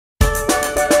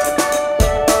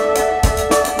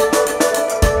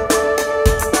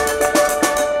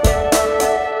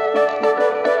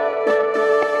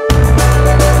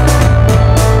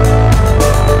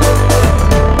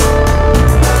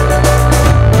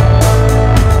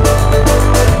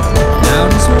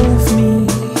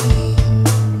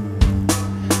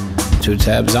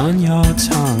tabs on your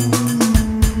tongue.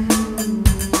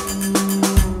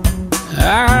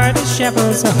 I heard the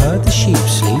shepherds, I heard the sheep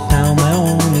sleep, now my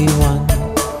only one.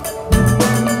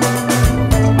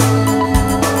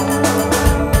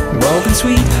 Broken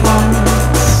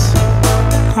sweethearts,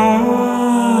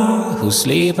 who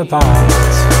sleep apart.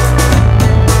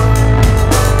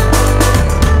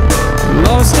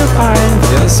 Most of pine,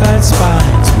 hillside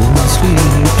spines, moon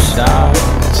sleeps out.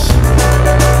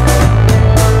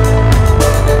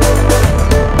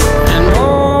 And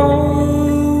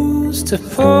most of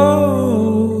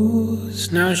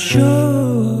pose, now shush.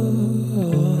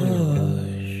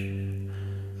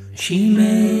 She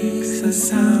makes the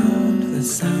sound the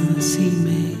sea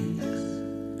makes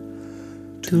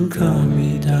to calm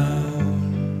me down.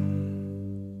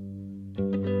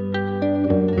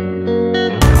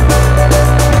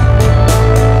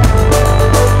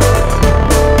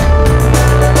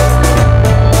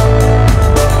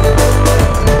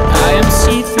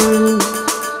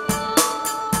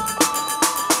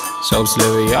 So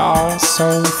slippery, you're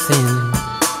so thin.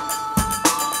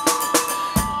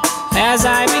 As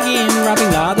I begin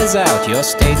rubbing others out, your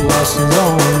state worsens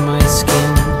on my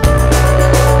skin.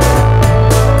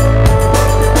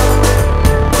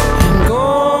 And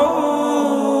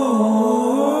gold,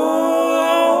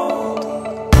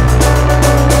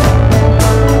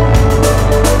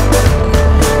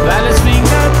 Violet's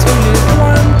finger to live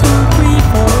 1, 2, 3,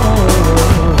 4.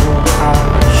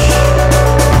 Hush.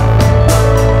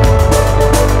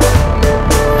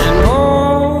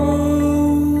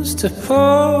 To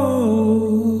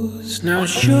pose, now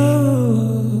shush.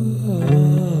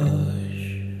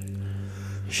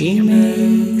 She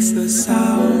makes the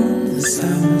sound the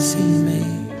sea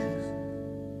makes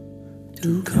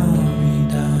to calm me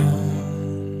down.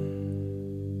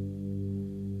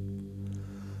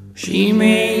 She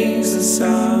makes the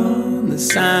sound the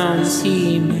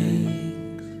sea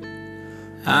makes.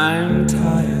 I'm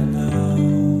tired now.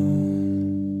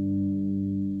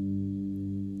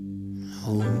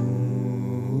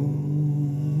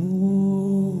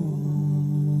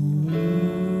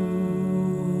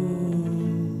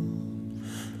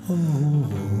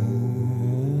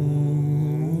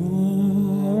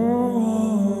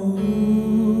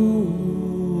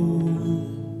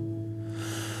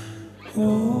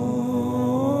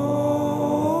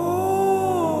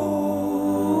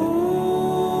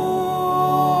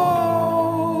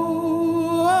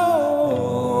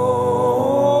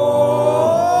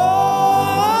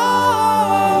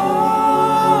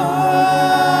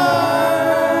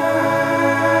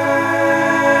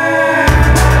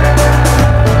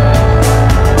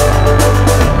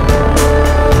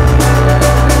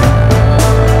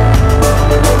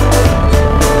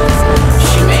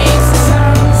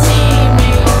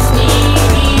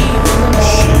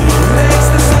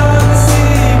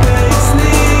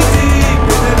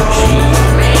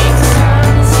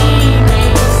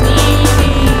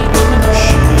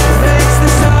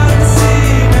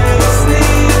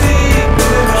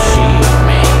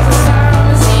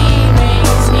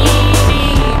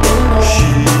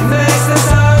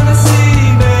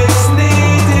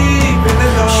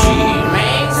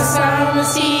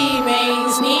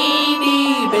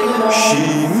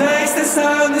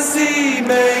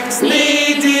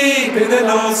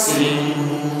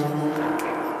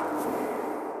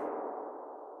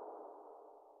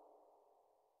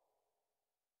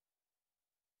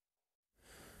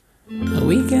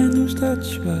 We can lose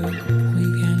touch, but we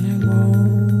can let go.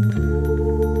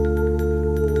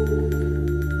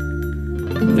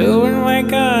 Doing what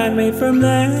God made from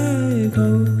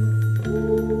Lego.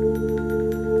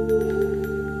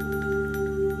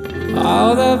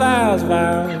 All the vows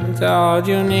vowed to hold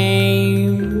your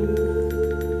name.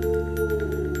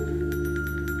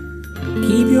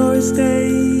 Keep your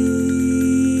estate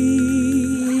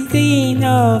clean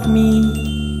of me.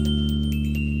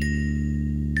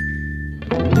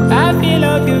 I feel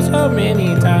of you so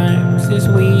many times this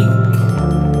week.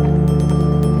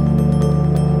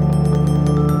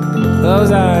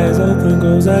 Close eyes, open,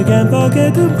 close, I can't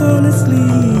forget to fall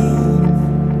asleep.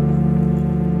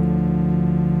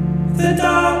 The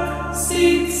dark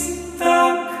seeks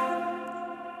dark.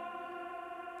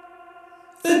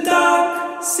 The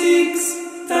dark seeks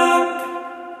dark.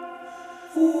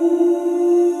 Ooh,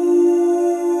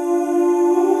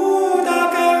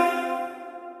 darker.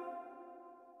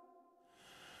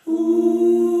 Ooh,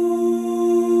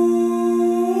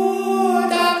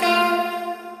 darker.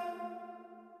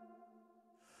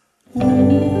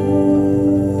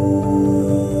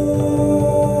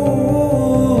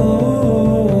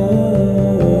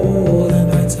 The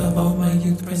nights of all my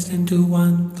youth pressed into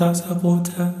one glass of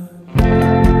water.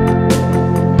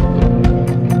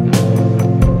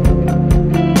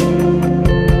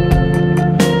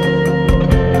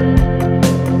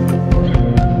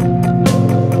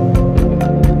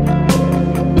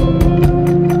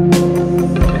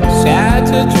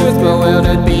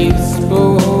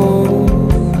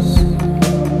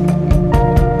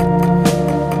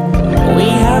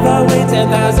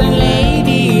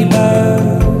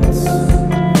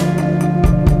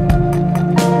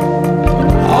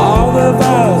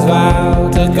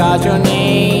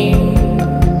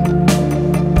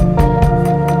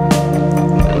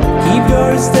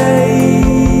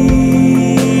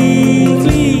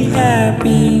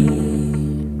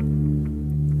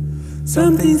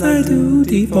 Some things I do,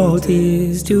 default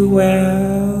is too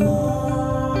well.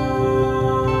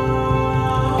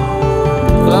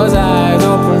 Close eyes,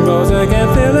 open, close, I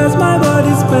can feel as my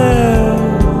body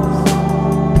spells.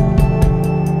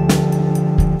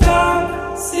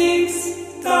 Dark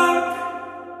seas, dark,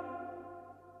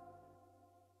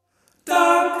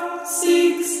 dark seas.